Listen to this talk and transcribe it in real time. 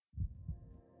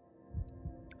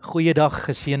Goeiedag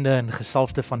geseënde en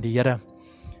gesalfde van die Here.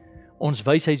 Ons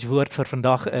wysheidswoord vir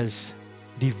vandag is: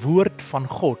 die woord van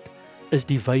God is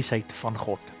die wysheid van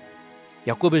God.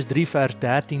 Jakobus 3 vers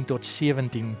 13 tot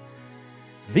 17.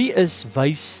 Wie is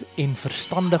wys en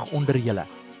verstandig onder julle?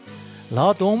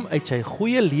 Laat hom uit sy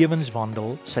goeie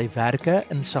lewenswandel sy werke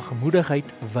in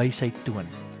sagmoedigheid wysheid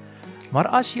toon. Maar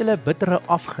as julle bittere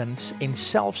afguns en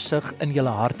selfsug in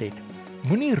julle hart het,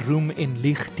 moenie roem en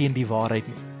lieg teen die waarheid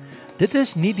nie. Dit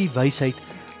is nie die wysheid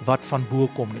wat van bo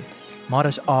kom nie, maar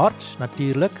is aards,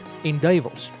 natuurlik en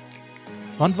duiwels.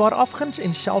 Want waar afguns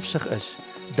en selfsug is,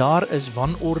 daar is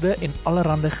wanorde en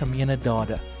allerhande gemeene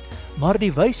dade. Maar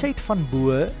die wysheid van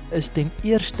bo is ten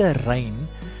eerste rein,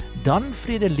 dan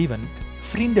vredelievend,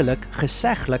 vriendelik,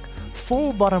 geseglik,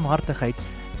 vol barmhartigheid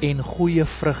en goeie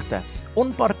vrugte,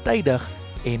 onpartydig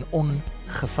en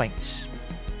ongeveins.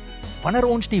 Wanneer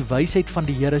ons die wysheid van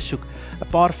die Here soek, 'n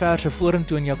paar verse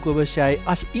vorentoe in Jakobus sê hy,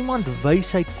 as iemand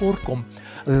wysheid kortkom,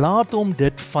 laat hom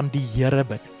dit van die Here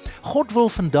bid. God wil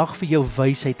vandag vir jou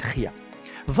wysheid gee.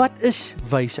 Wat is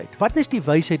wysheid? Wat is die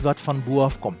wysheid wat van bo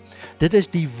af kom? Dit is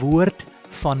die woord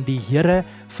van die Here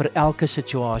vir elke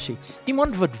situasie.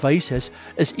 Iemand wat wys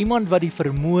is iemand wat die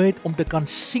vermoë het om te kan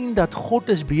sien dat God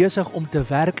is besig om te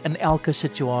werk in elke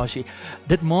situasie.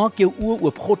 Dit maak jou oë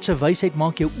oop. God se wysheid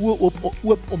maak jou oë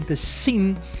oop om te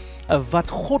sien wat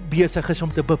God besig is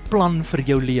om te beplan vir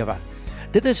jou lewe.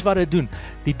 Dit is wat dit doen.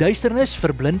 Die duisternis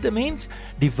verblind 'n mens,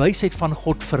 die wysheid van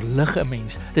God verlig 'n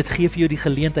mens. Dit gee vir jou die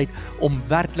geleentheid om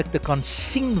werklik te kan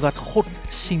sien wat God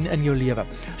sien in jou lewe.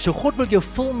 So God wil jou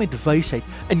vul met wysheid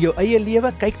in jou eie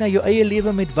lewe. Kyk na jou eie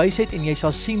lewe met wysheid en jy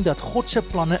sal sien dat God se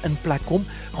planne in plek kom.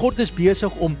 God is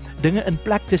besig om dinge in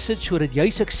plek te sit sodat jy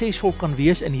suksesvol kan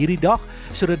wees in hierdie dag,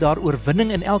 sodat daar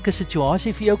oorwinning in elke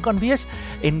situasie vir jou kan wees.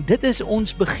 En dit is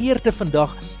ons begeerte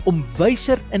vandag om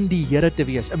wyser in die Here te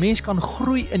wees. 'n Mens kan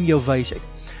groei in jou wysheid.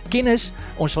 Kennis,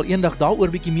 ons sal eendag daaroor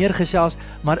bietjie meer gesels,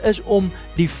 maar is om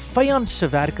die vyand se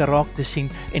werke raak te sien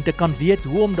en te kan weet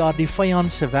hoe om daardie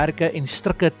vyand se werke en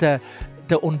strikke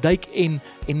te ontduik en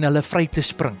hulle vry te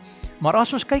spring. Maar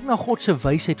as ons kyk na God se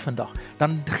wysheid vandag,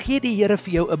 dan gee die Here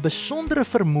vir jou 'n besondere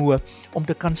vermoë om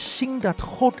te kan sien dat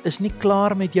God is nie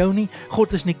klaar met jou nie,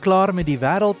 God is nie klaar met die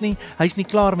wêreld nie, hy's nie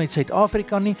klaar met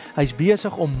Suid-Afrika nie, hy's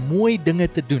besig om mooi dinge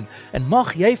te doen. En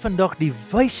mag jy vandag die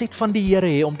wysheid van die Here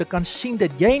hê om te kan sien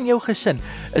dat jy en jou gesin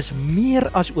is meer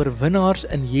as oorwinnaars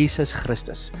in Jesus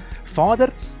Christus.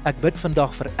 Vader, ek bid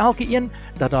vandag vir elke een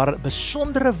dat daar 'n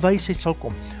besondere wysheid sal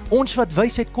kom. Ons wat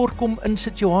wysheid kort kom in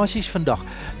situasies vandag.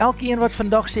 Elke een wat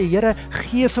vandag sê, Here,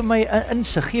 gee vir my 'n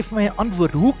insig, gee vir my 'n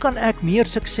antwoord. Hoe kan ek meer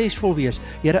suksesvol wees?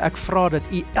 Here, ek vra dat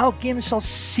U elkeen sal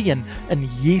seën in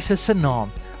Jesus se naam.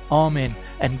 Amen.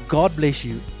 And God bless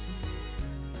you.